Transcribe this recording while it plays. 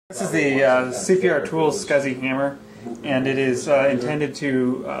This is the CPR Tools SCSI-Hammer, and it is intended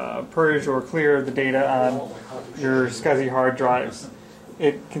to purge or clear the data on your SCSI hard drives.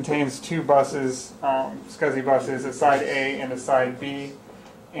 It contains two buses, SCSI buses, a side A and a side B,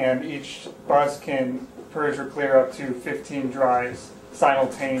 and each bus can purge or clear up to 15 drives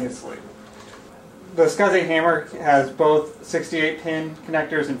simultaneously. The SCSI-Hammer has both 68-pin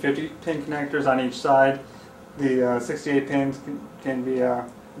connectors and 50-pin connectors on each side. The 68 pins can be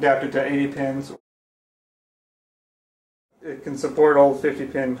adapted to 80 pins. It can support old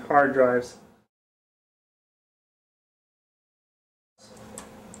 50-pin hard drives.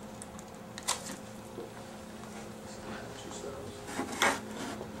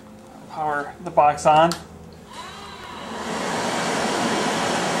 Power the box on.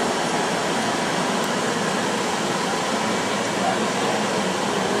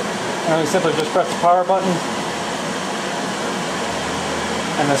 And we simply just press the power button,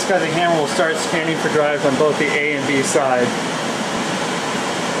 and the SCSI-Hammer will start scanning for drives on both the A and B side.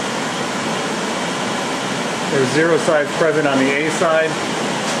 There's 0 sides present on the A side.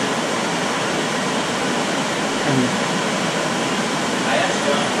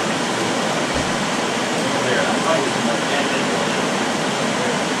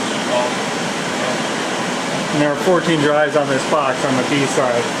 And there are 14 drives on this box on the B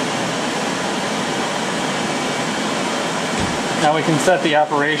side. Now we can set the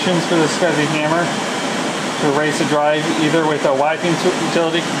operations for the SCSI-Hammer to erase a drive either with a wiping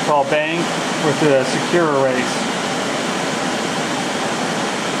utility called Bang or with a secure erase.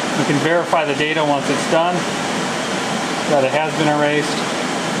 We can verify the data once it's done, that it has been erased.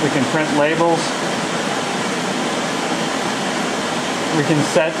 We can print labels. We can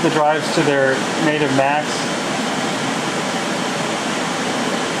set the drives to their native max.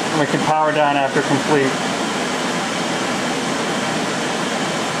 And we can power down after complete.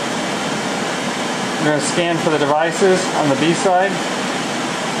 We're going to scan for the devices on the B side,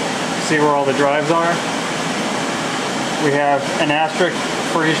 see where all the drives are. We have an asterisk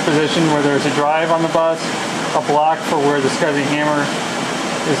for each position where there's a drive on the bus, a block for where the SCSI-Hammer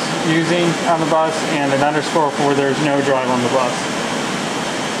is using on the bus, and an underscore for where there's no drive on the bus.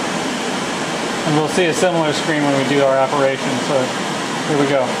 And we'll see a similar screen when we do our operation, so here we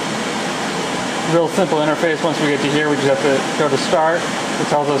go. Real simple interface. Once we get to here, we just have to go to start. It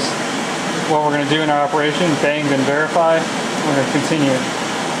tells us what we're going to do in our operation, bang, then verify. We're going to continue.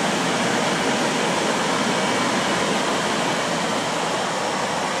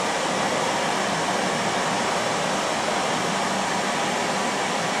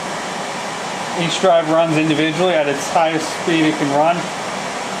 Each drive runs individually at its highest speed it can run.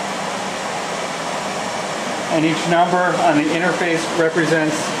 And each number on the interface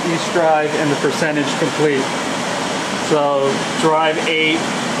represents each drive and the percentage complete. So drive 8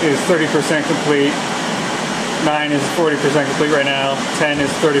 is 30% complete, 9 is 40% complete right now, 10 is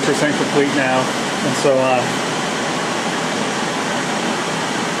 30% complete now, and so on.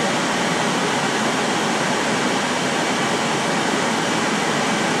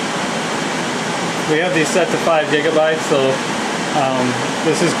 We have these set to 5 gigabytes, so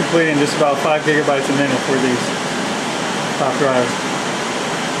this is completing just about 5 gigabytes a minute for these top drives.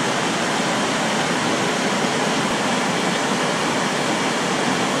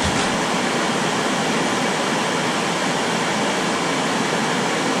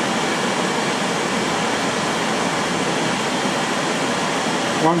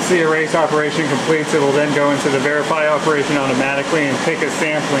 Once the erase operation completes, it will then go into the verify operation automatically and take a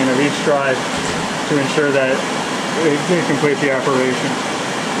sampling of each drive to ensure that it can complete the operation.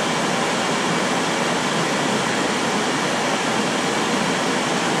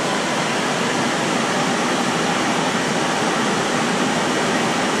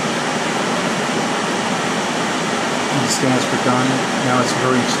 And the scans for done. Now it's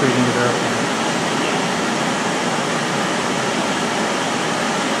going straight into verify.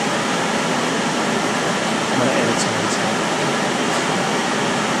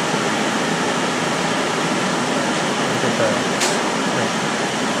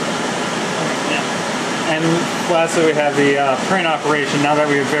 And lastly, we have the print operation. Now that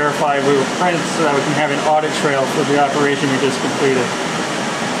we have verified, we will print so that we can have an audit trail for the operation we just completed.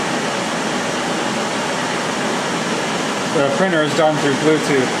 The printer is done through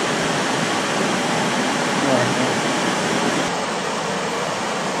Bluetooth.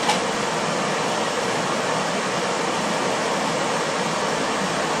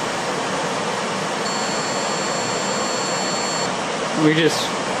 We just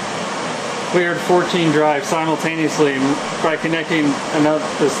cleared 14 drives simultaneously, and by connecting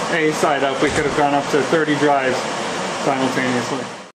this A side up, we could have gone up to 30 drives simultaneously.